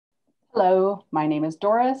Hello, my name is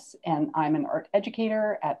Doris, and I'm an art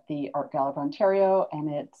educator at the Art Gallery of Ontario.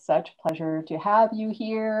 And it's such a pleasure to have you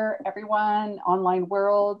here, everyone, online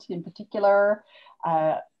world in particular.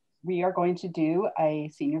 Uh, we are going to do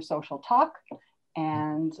a senior social talk,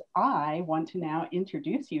 and I want to now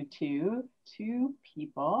introduce you to two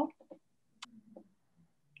people.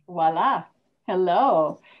 Voila,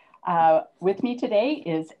 hello. With me today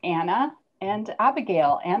is Anna and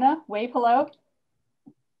Abigail. Anna, wave hello.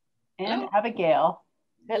 And Hello. Abigail.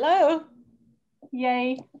 Hello.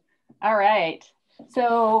 Yay. All right.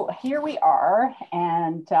 So here we are.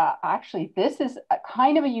 And actually, this is a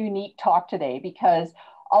kind of a unique talk today because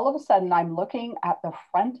all of a sudden I'm looking at the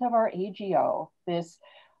front of our AGO, this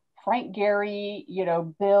Frank Gehry,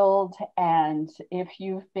 build. And if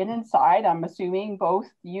you've been inside, I'm assuming both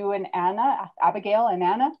you and Anna, Abigail and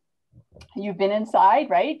Anna, you've been inside,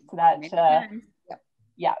 right? So that, Yep.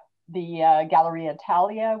 yeah, the Galleria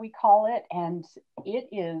Italia, we call it. And it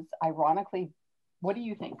is ironically, what do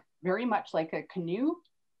you think? Very much like a canoe,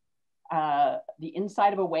 the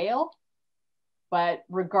inside of a whale. But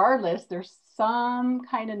regardless, there's some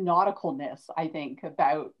kind of nauticalness, I think,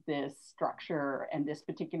 about this structure and this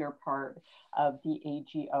particular part of the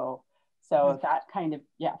AGO. So that kind of,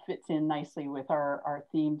 yeah, fits in nicely with our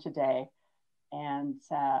theme today. And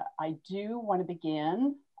I do want to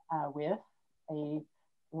begin with a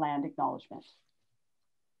land acknowledgement.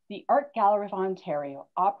 The Art Gallery of Ontario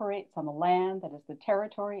operates on the land that is the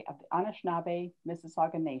territory of the Anishinaabe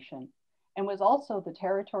Mississauga Nation and was also the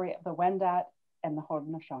territory of the Wendat and the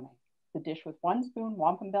Haudenosaunee. The Dish with One Spoon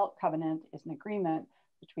Wampum Belt Covenant is an agreement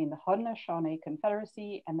between the Haudenosaunee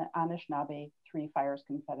Confederacy and the Anishinaabe Three Fires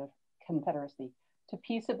Confederacy to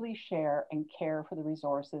peaceably share and care for the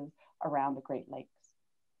resources around the Great Lakes.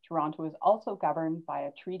 Toronto is also governed by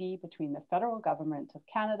a treaty between the federal government of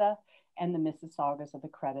Canada and the Mississaugas of the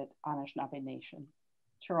Credit Anishinaabe Nation.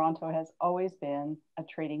 Toronto has always been a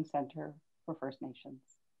trading center for First Nations.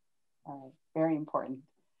 Very important.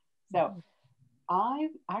 So I'm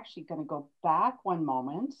actually going to go back one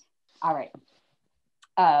moment. All right.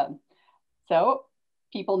 So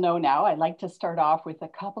people know now I like to start off with a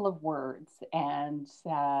couple of words. And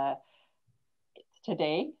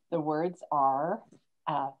today the words are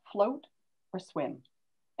float or swim.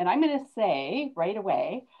 And I'm going to say right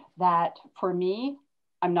away that for me,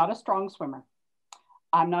 I'm not a strong swimmer.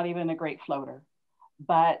 I'm not even a great floater.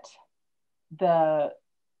 But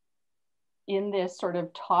in this sort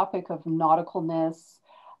of topic of nauticalness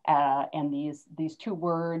and these two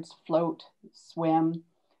words, float, swim,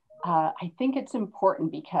 I think it's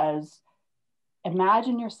important because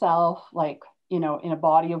imagine yourself like, in a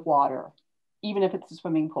body of water, even if it's a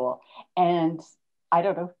swimming pool. And I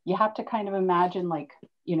don't know, you have to kind of imagine like,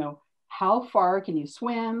 how far can you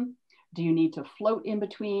swim? Do you need to float in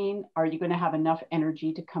between? Are you going to have enough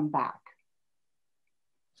energy to come back?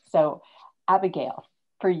 So, Abigail,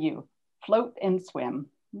 for you, float and swim,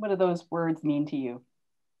 what do those words mean to you?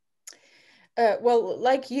 Well,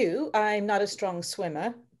 like you, I'm not a strong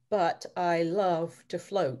swimmer, but I love to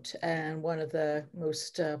float. And one of the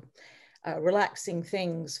most relaxing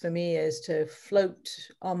things for me is to float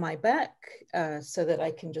on my back so that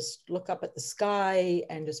I can just look up at the sky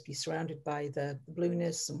and just be surrounded by the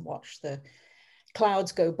blueness and watch the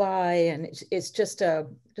clouds go by. And it's just a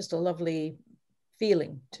lovely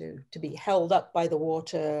feeling to be held up by the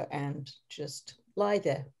water and just lie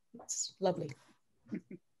there. It's lovely.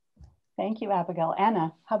 Thank you, Abigail.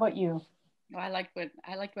 Anna, how about you? Well, I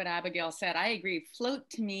liked what Abigail said. I agree. Float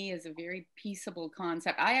to me is a very peaceable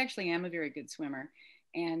concept. I actually am a very good swimmer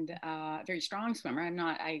and a very strong swimmer. I'm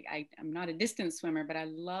not a distance swimmer, but I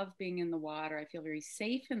love being in the water. I feel very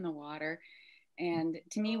safe in the water. And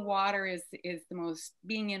to me, water is the most,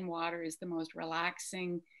 being in water is the most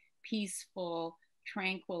relaxing, peaceful,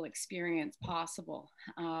 tranquil experience possible.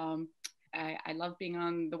 I love being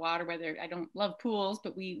on the water, whether I don't love pools,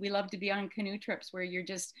 but we love to be on canoe trips where you're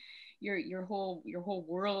just, your whole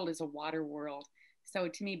world is a water world. So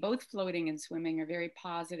to me, both floating and swimming are very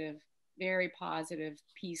positive,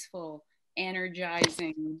 peaceful,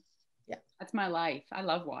 energizing. Yeah. That's my life. I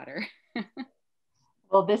love water.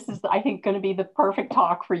 Well, this is, I think, going to be the perfect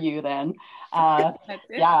talk for you then. That's it.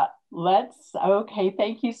 Yeah, okay,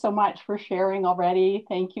 thank you so much for sharing already.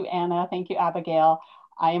 Thank you, Anna. Thank you, Abigail.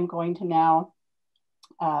 I am going to now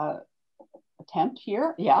attempt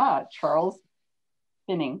here. Yeah, Charles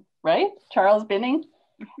Binning, right? Charles Binning.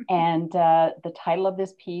 And the title of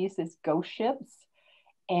this piece is Ghost Ships.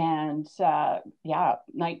 And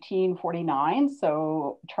 1949.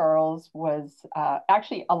 So Charles was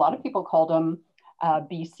actually, a lot of people called him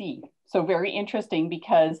BC. So very interesting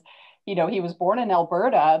because he was born in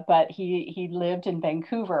Alberta, but he lived in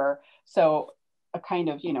Vancouver. So a kind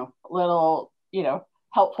of, little,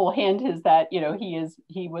 helpful hint is that,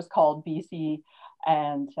 he was called BC,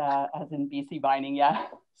 and as in BC Binning. Yeah.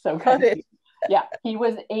 So Got it. yeah, he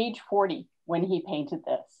was age 40 when he painted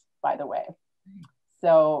this, by the way.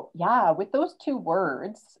 So yeah, with those two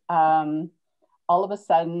words, all of a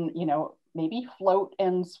sudden, maybe float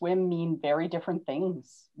and swim mean very different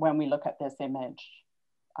things when we look at this image.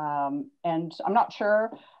 And I'm not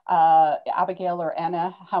sure, Abigail or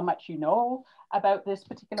Anna, how much you know about this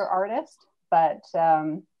particular artist, but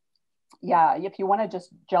yeah, if you want to just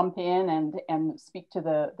jump in and speak to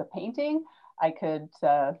the painting, I could,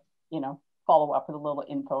 follow up with a little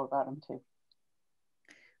info about him too.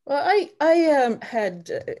 Well, I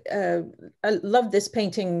loved this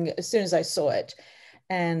painting as soon as I saw it,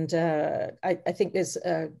 and I think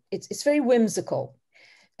it's very whimsical.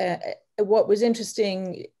 What was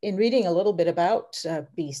interesting in reading a little bit about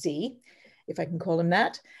BC, if I can call him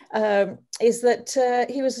that, is that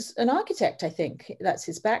he was an architect. I think that's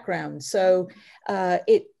his background. So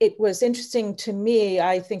it was interesting to me.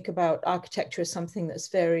 I think about architecture as something that's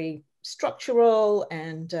very structural,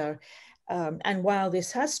 and while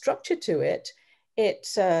this has structure to it,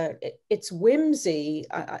 it's whimsy.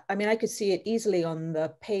 I mean, I could see it easily on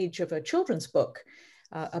the page of a children's book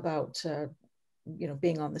about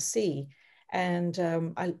being on the sea. And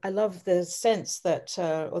I love the sense that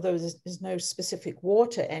although there's no specific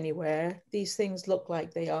water anywhere, these things look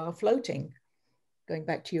like they are floating, going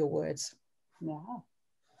back to your words. Yeah.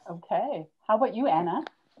 Okay. How about you, Anna?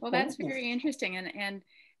 Well, that's very interesting.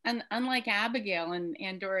 And unlike Abigail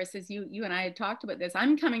and Doris, as you and I had talked about this,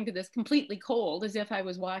 I'm coming to this completely cold, as if I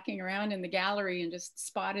was walking around in the gallery and just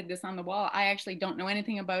spotted this on the wall. I actually don't know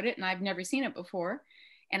anything about it, and I've never seen it before.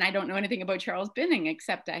 And I don't know anything about Charles Binning,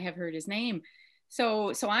 except I have heard his name.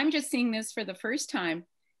 So I'm just seeing this for the first time.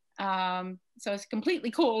 So it's a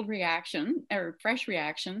completely cold reaction, or fresh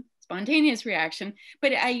reaction, spontaneous reaction.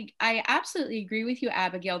 But I absolutely agree with you,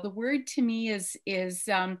 Abigail. The word to me is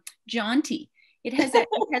jaunty. It has a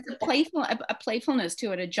playfulness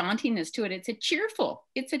to it, a jauntiness to it. It's a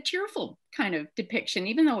cheerful kind of depiction,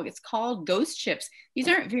 even though it's called ghost ships. These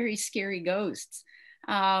aren't very scary ghosts.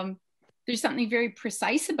 There's something very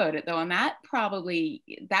precise about it, though, and that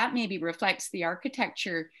maybe reflects the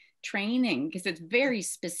architecture training, because it's very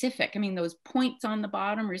specific. I mean, those points on the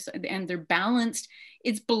bottom and they're balanced.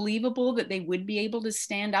 It's believable that they would be able to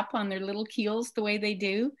stand up on their little keels the way they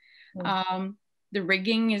do. The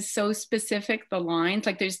rigging is so specific, the lines,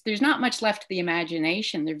 like there's not much left to the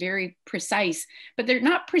imagination. They're very precise, but they're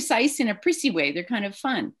not precise in a prissy way. They're kind of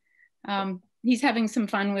fun. He's having some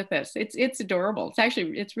fun with this. It's adorable. It's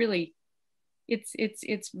actually, it's really, it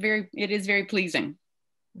is very pleasing.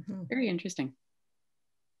 Mm-hmm. Very interesting.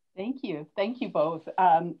 Thank you both.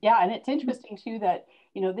 Yeah, and it's interesting too that,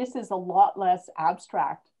 this is a lot less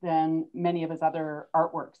abstract than many of his other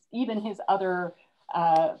artworks. Even his other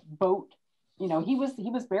boat, he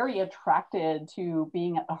was very attracted to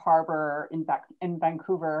being at the harbor in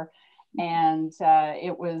Vancouver, and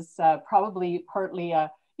it was probably partly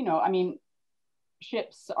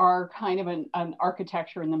ships are kind of an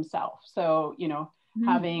architecture in themselves. So,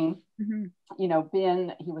 having, been,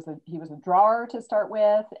 he was a drawer to start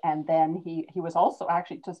with. And then he was also,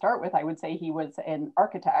 actually, to start with, I would say he was an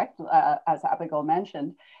architect, as Abigail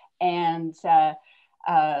mentioned. And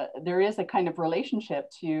there is a kind of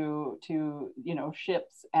relationship to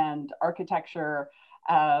ships and architecture.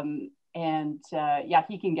 Yeah,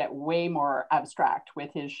 he can get way more abstract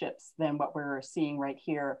with his ships than what we're seeing right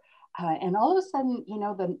here. And all of a sudden,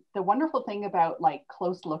 the wonderful thing about like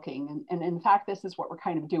close looking, and in fact, this is what we're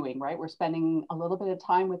kind of doing, right? We're spending a little bit of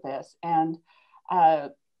time with this, and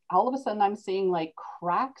all of a sudden I'm seeing like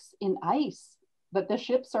cracks in ice that the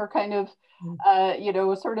ships are kind of,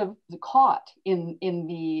 sort of caught in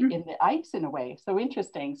the ice in a way. So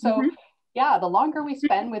interesting. So yeah, the longer we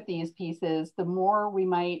spend with these pieces, the more we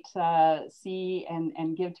might see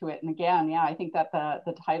and give to it. And again, yeah, I think that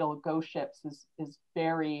the title Ghost Ships is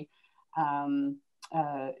very,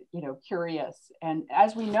 curious. And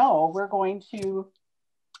as we know, we're going to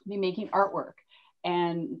be making artwork.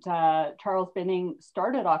 And Charles Binning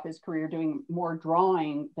started off his career doing more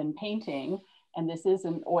drawing than painting. And this is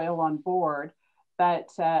an oil on board. But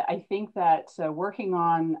I think that working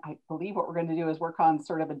on, I believe what we're going to do is work on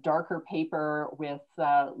sort of a darker paper with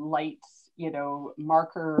light,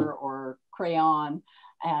 marker or crayon.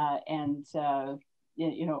 I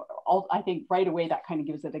think right away that kind of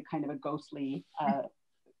gives it a kind of a ghostly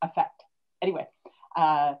effect. Anyway,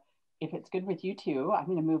 if it's good with you two, I'm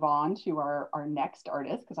going to move on to our next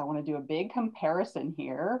artist, because I want to do a big comparison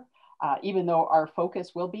here. even though our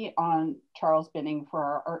focus will be on Charles Binning for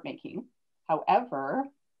our art making. However,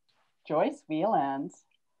 Joyce Wieland,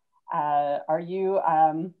 are you,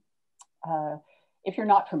 if you're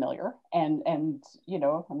not familiar, and you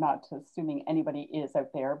know, I'm not assuming anybody is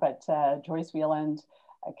out there, but Joyce Wieland,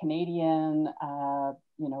 a Canadian,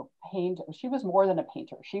 you know, she was more than a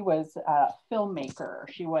painter. She was a filmmaker.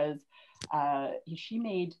 She was, she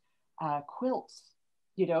made quilts.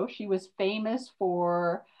 You know, she was famous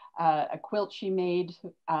for a quilt she made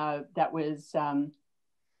that was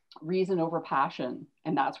reason over passion,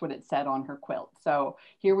 and that's what it said on her quilt. So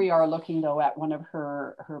here we are looking though at one of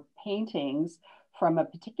her paintings from a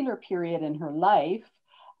particular period in her life.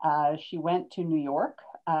 She went to New York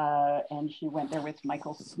and she went there with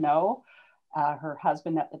Michael Snow, her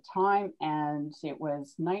husband at the time, and it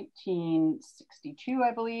was 1962,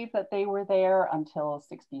 I believe, that they were there until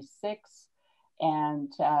 66.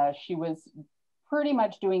 And she was pretty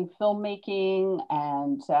much doing filmmaking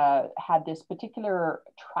and had this particular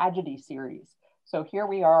tragedy series. So here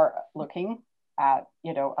we are looking at,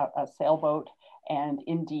 you know, a sailboat, and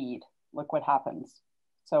indeed, look what happens.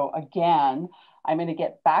 So again, I'm going to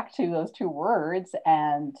get back to those two words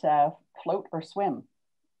and float or swim,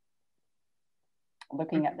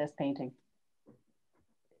 looking at this painting.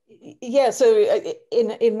 Yeah, so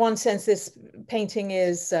in one sense, this painting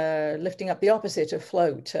is lifting up the opposite of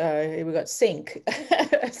float. We've got sink,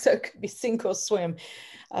 so it could be sink or swim.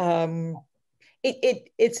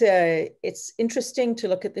 It's interesting to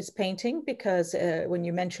look at this painting because when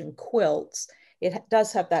you mention quilts, it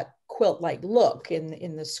does have that quilt-like look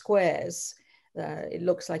in the squares. It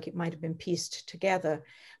looks like it might have been pieced together.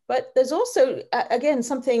 But there's also, again,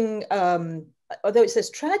 something, although it says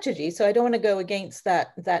tragedy, so I don't want to go against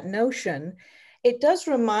that notion. It does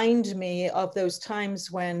remind me of those times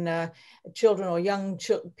when children or young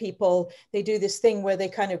people, they do this thing where they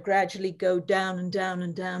kind of gradually go down and down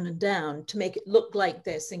and down and down to make it look like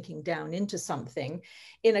they're sinking down into something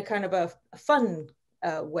in a kind of a fun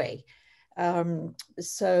way.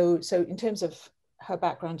 So in terms of her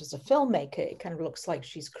background as a filmmaker, it kind of looks like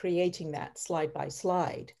she's creating that slide by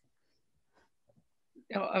slide.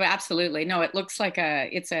 Oh, absolutely. No, it looks like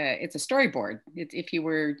it's a storyboard. If you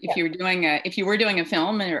were doing a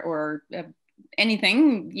film or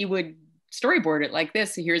anything, you would storyboard it like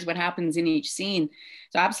this. So here's what happens in each scene.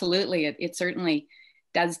 So absolutely, it certainly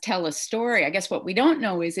does tell a story. I guess what we don't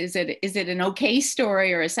know is it an okay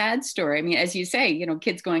story or a sad story? I mean, as you say, you know,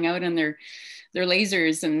 kids going out on their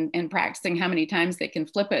lasers and practicing how many times they can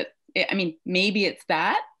flip it. I mean, maybe it's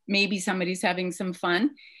that. Maybe somebody's having some fun.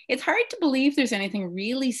 It's hard to believe there's anything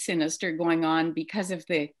really sinister going on because of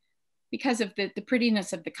the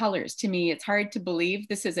prettiness of the colors. To me, it's hard to believe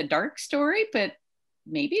this is a dark story, but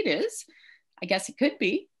maybe it is. I guess it could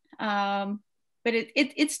be. But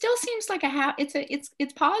it still seems like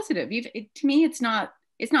it's positive. To me, it's not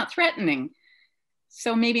threatening.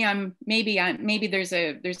 So maybe there's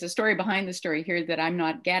a story behind the story here that I'm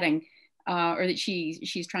not getting, or that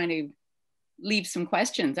she's trying to leave some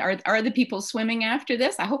questions. Are the people swimming after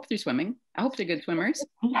this? I hope they're swimming. I hope they're good swimmers.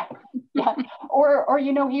 Yeah. Or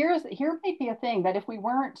you know, here might be a thing that if we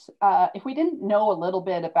didn't know a little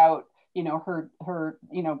bit about, you know, her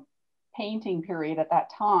you know, painting period at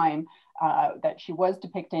that time, that she was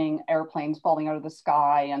depicting airplanes falling out of the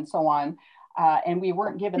sky and so on, and we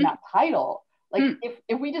weren't given that title. Like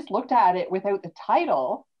if we just looked at it without the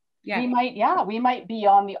title, we might be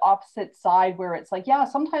on the opposite side where it's like, yeah,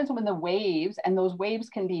 sometimes when the waves, and those waves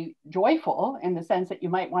can be joyful in the sense that you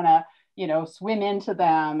might want to, you know, swim into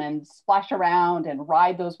them and splash around and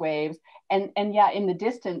ride those waves. And yeah, in the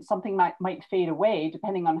distance, something might fade away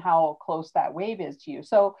depending on how close that wave is to you.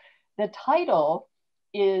 So the title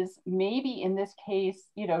is maybe in this case,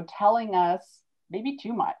 you know, telling us maybe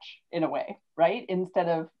too much in a way, right? Instead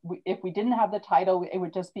of, if we didn't have the title, it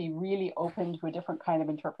would just be really open to a different kind of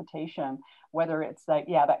interpretation, whether it's like,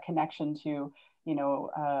 yeah, that connection to, you know,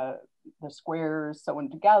 the squares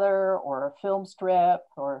sewn together or a film strip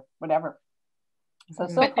or whatever. So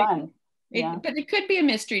fun. But it could be a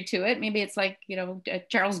mystery to it. Maybe it's like, you know,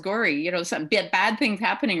 Charles Gorey, you know, some bad things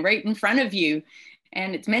happening right in front of you.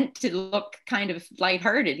 And it's meant to look kind of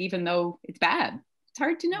lighthearted, even though it's bad. It's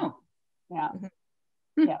hard to know. Yeah.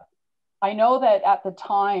 Yeah. I know that at the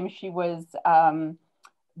time she was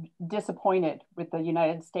disappointed with the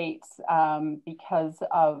United States because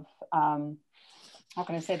of, how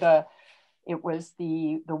can I say, it was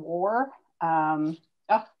the war. Help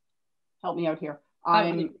me out here.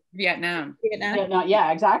 Vietnam.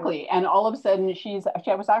 Yeah, exactly. And all of a sudden she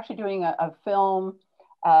was actually doing a film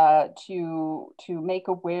to make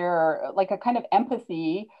aware, like a kind of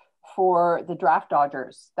empathy for the draft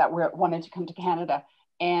dodgers that wanted to come to Canada.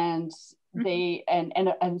 And they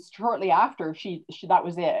and shortly after she that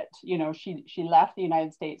was it, you know, she left the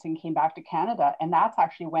United States and came back to Canada, and that's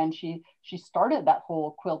actually when she started that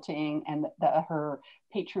whole quilting and her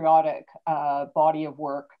patriotic body of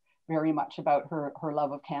work, very much about her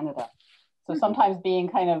love of Canada. So sometimes being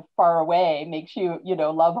kind of far away makes you, you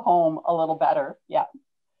know, love home a little better. Yeah.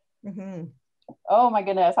 Mm-hmm. Oh my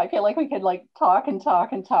goodness, I feel like we could like talk and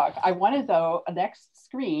talk and talk. I wanted, though, a next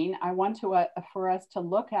screen, I want to for us to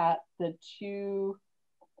look at the two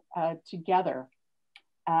together.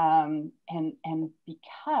 And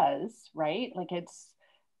because, right, like it's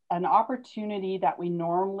an opportunity that we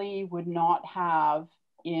normally would not have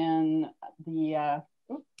in the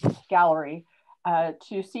gallery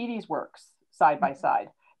to see these works side by side.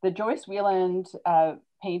 The Joyce Wieland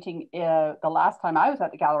painting, the last time I was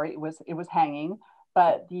at the gallery, it was hanging,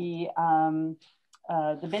 but the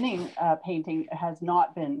Binning painting has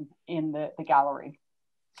not been in the gallery.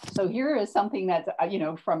 So here is something that's you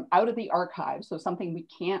know, from out of the archive, so something we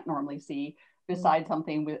can't normally see, besides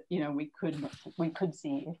something we, you know, we could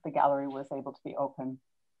see if the gallery was able to be open.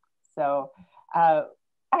 So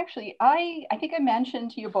actually, I think I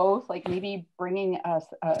mentioned to you both, like maybe bringing us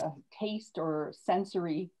a taste or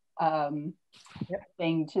sensory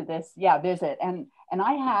thing to this visit, and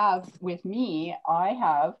I have with me, I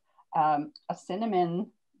have a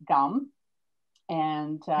cinnamon gum,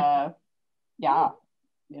 and yeah,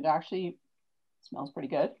 it actually smells pretty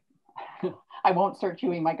good. I won't start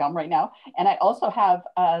chewing my gum right now. And I also have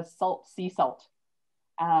sea salt.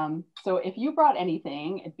 So if you brought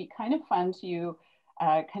anything, it'd be kind of fun to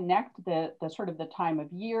connect the sort of the time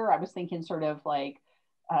of year. I was thinking sort of like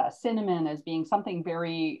cinnamon as being something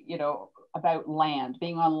very, you know, about land,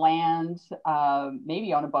 being on land,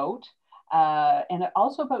 maybe on a boat, and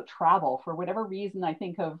also about travel. For whatever reason, I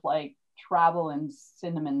think of like travel and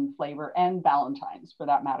cinnamon flavor, and Valentine's for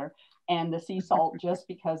that matter, and the sea salt, just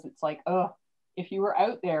because it's like, oh, if you were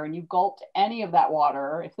out there and you gulped any of that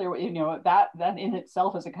water, if there were, you know, that in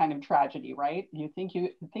itself is a kind of tragedy, right? You think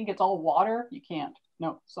it's all water, you can't.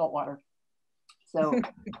 No, salt water. So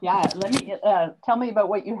yeah, let me tell me about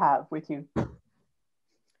what you have with you.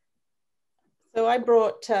 So I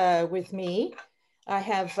brought with me, I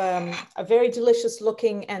have a very delicious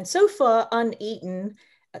looking and so far uneaten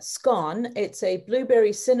scone. It's a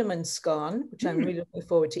blueberry cinnamon scone, which I'm really looking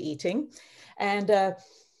forward to eating. And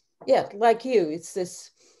yeah, like you, it's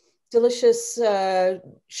this delicious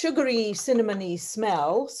sugary cinnamony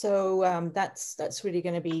smell. So that's really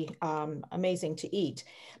going to be amazing to eat.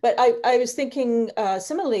 But I was thinking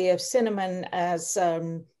similarly of cinnamon as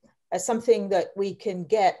something that we can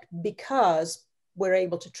get because we're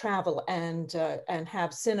able to travel and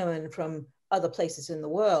have cinnamon from other places in the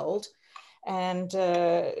world. And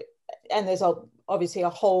there's obviously a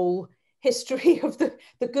whole history of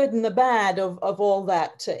the good and the bad of all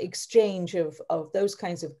that exchange of those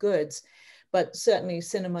kinds of goods. But certainly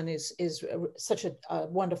cinnamon is such a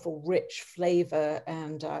wonderful, rich flavor,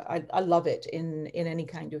 and I love it in any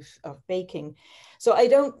kind of baking. So I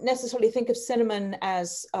don't necessarily think of cinnamon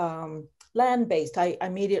as land-based.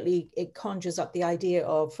 It conjures up the idea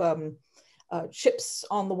of ships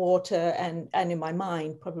on the water, and in my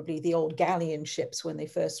mind, probably the old galleon ships when they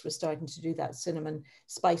first were starting to do that cinnamon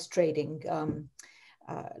spice trading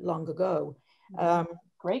long ago.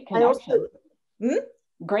 Great connection.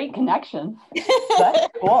 Great connection. That's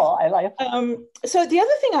cool. I like. So the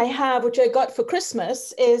other thing I have, which I got for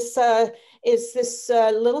Christmas, is this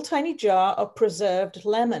little tiny jar of preserved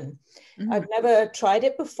lemon. I've never tried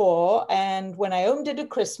it before, and when I opened it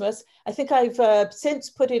at Christmas, I think I've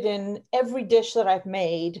since put it in every dish that I've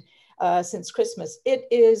made since Christmas. It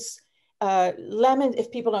is lemon,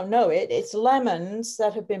 if people don't know it, it's lemons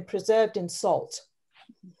that have been preserved in salt.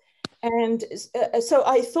 And so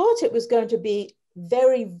I thought it was going to be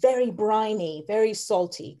very, very briny, very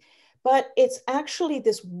salty, but it's actually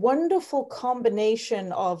this wonderful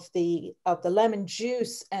combination of the lemon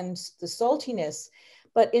juice and the saltiness,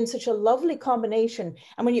 but in such a lovely combination.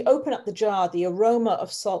 And when you open up the jar, the aroma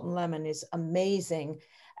of salt and lemon is amazing.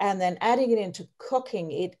 And then adding it into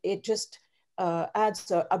cooking, it just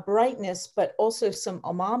adds a brightness, but also some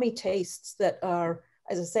umami tastes that are,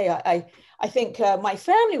 as I say, I think my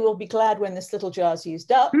family will be glad when this little jar's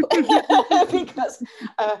used up because,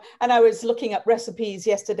 and I was looking up recipes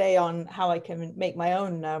yesterday on how I can make my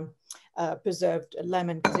own preserved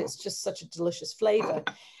lemon, because it's just such a delicious flavor.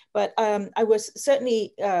 But I was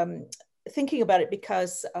certainly thinking about it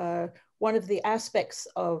because one of the aspects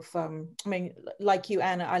of, I mean, like you,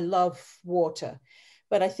 Anna, I love water,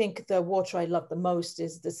 but I think the water I love the most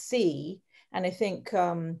is the sea. And I think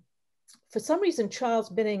for some reason, Charles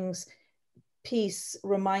Binning's piece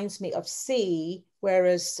reminds me of sea,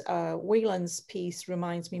 whereas Whelan's piece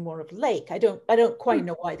reminds me more of lake. I don't quite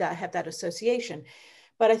know why that I have that association,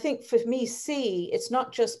 but I think for me, sea, it's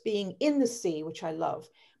not just being in the sea, which I love,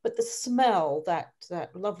 but the smell, that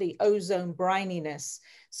lovely ozone brininess.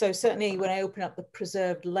 So certainly when I open up the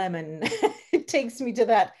preserved lemon, it takes me to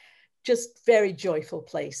that just very joyful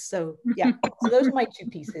place. So yeah, so those are my two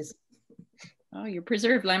pieces. Oh, your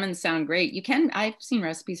preserved lemons sound great. You can, I've seen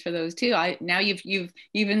recipes for those too. Now you've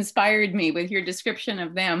inspired me with your description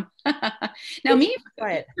of them. Now me,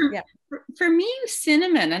 yeah. For me,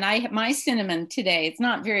 cinnamon, and my cinnamon today, it's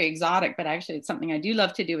not very exotic, but actually it's something I do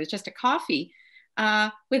love to do, is just a coffee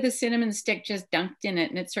with a cinnamon stick just dunked in it,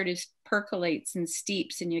 and it sort of percolates and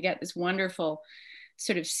steeps, and you get this wonderful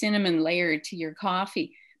sort of cinnamon layer to your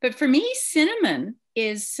coffee. But for me, cinnamon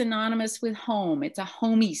is synonymous with home. It's a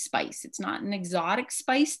homey spice. It's not an exotic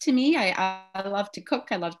spice to me. I love to cook.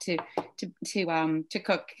 I love to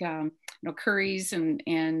cook curries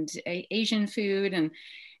and Asian food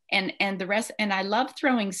and the rest. And I love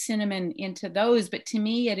throwing cinnamon into those. But to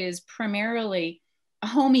me, it is primarily a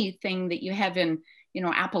homey thing that you have in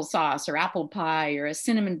applesauce or apple pie or a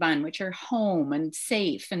cinnamon bun, which are home and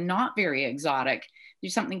safe and not very exotic.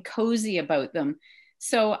 There's something cozy about them.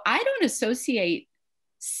 So I don't associate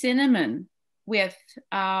cinnamon with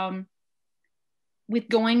going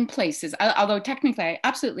places, although technically I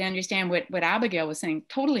absolutely understand what Abigail was saying.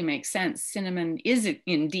 Totally makes sense. Cinnamon is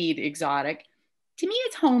indeed exotic. To me,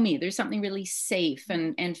 it's homey. There's something really safe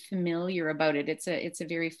and familiar about it. It's a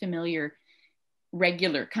very familiar,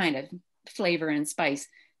 regular kind of flavor and spice.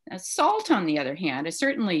 Salt, on the other hand, is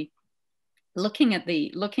certainly looking at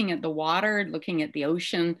the water, looking at the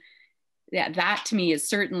ocean. That to me is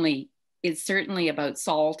certainly about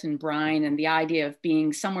salt and brine and the idea of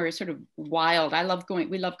being somewhere sort of wild.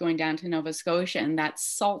 We love going down to Nova Scotia, and that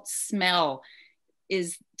salt smell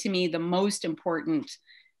is to me the most important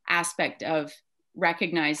aspect of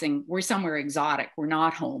recognizing we're somewhere exotic. We're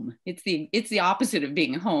not home. It's the opposite of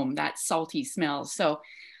being home, that salty smell. So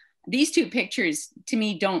these two pictures to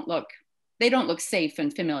me don't look safe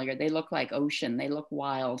and familiar. They look like ocean. They look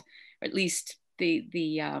wild, or at least the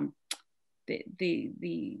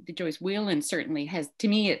Joyce Whelan certainly has. To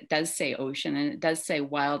me, it does say ocean, and it does say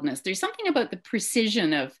wildness. There's something about the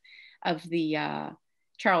precision of the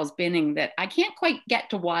Charles Binning that I can't quite get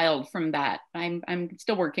to wild from that. I'm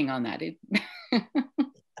still working on that.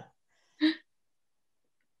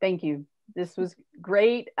 Thank you. This was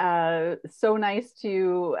great. So nice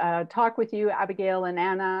to talk with you, Abigail and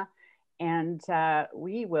Anna. And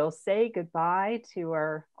we will say goodbye to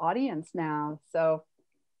our audience now. So,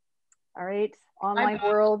 all right, online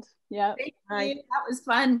world. Yeah. Thank you. That was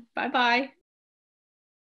fun. Bye-bye.